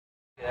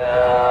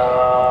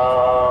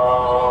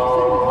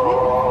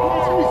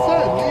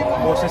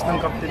Boses ng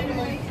captain.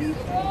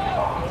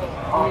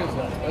 Who is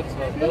that? That's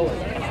Billy.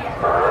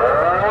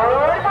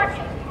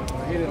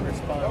 He didn't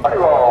respond.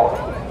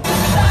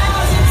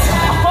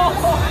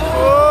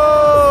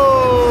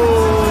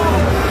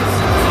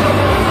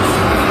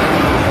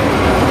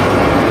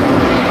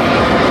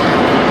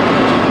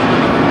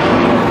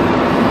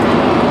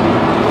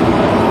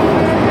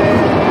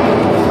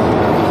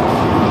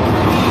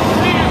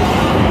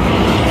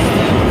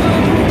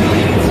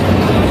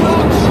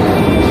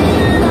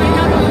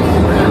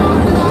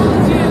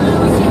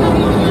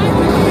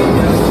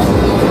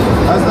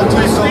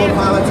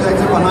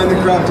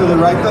 To the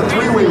right, the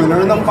three wingmen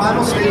are in the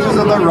final stages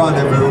of their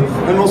rendezvous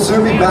and will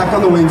soon be back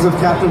on the wings of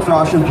Captain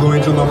Frosh and Blue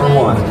Angel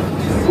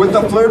 #1. With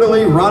the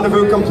fleur-de-lis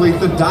rendezvous complete,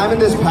 the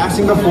Diamond is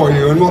passing before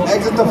you and will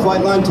exit the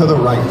flight line to the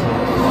right.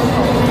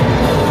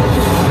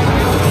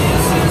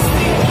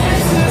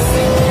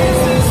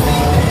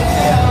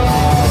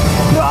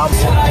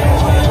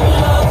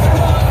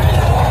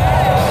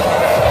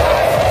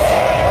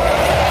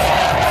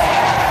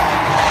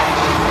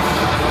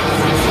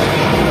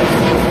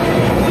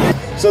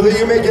 So that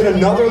you may get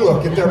another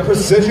look at their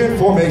precision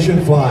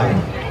formation flying.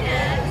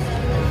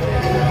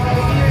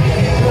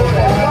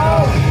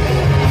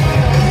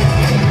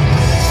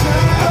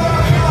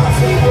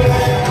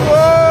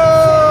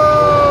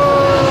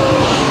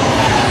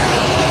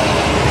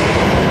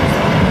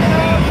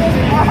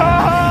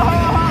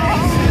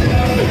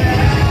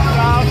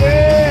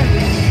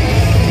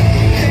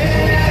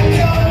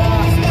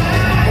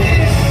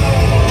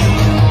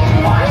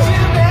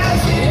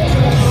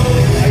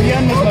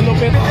 Ayan, mas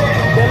malupit.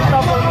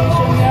 Delta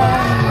formation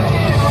yan.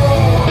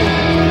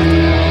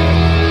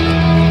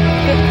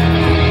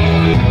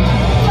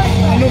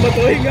 Ano ba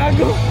ito?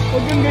 Gago.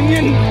 Huwag kang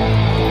ganyan.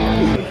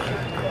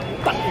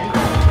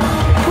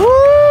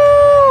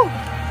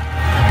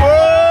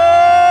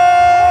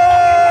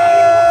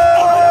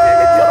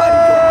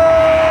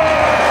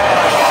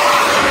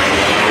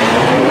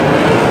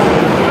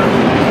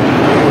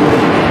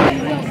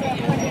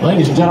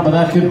 Ladies and gentlemen,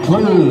 that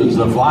concludes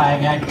the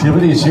flying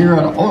activities here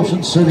in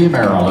Ocean City,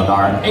 Maryland.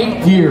 Our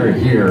 8th year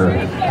here.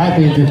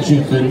 Happy that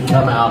you could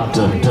come out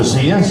to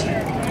see us.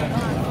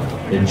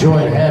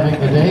 Enjoyed having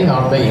the day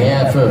on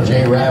behalf of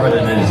Jay Rabbit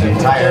and his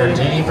entire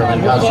team from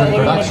Industrial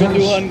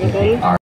Productions.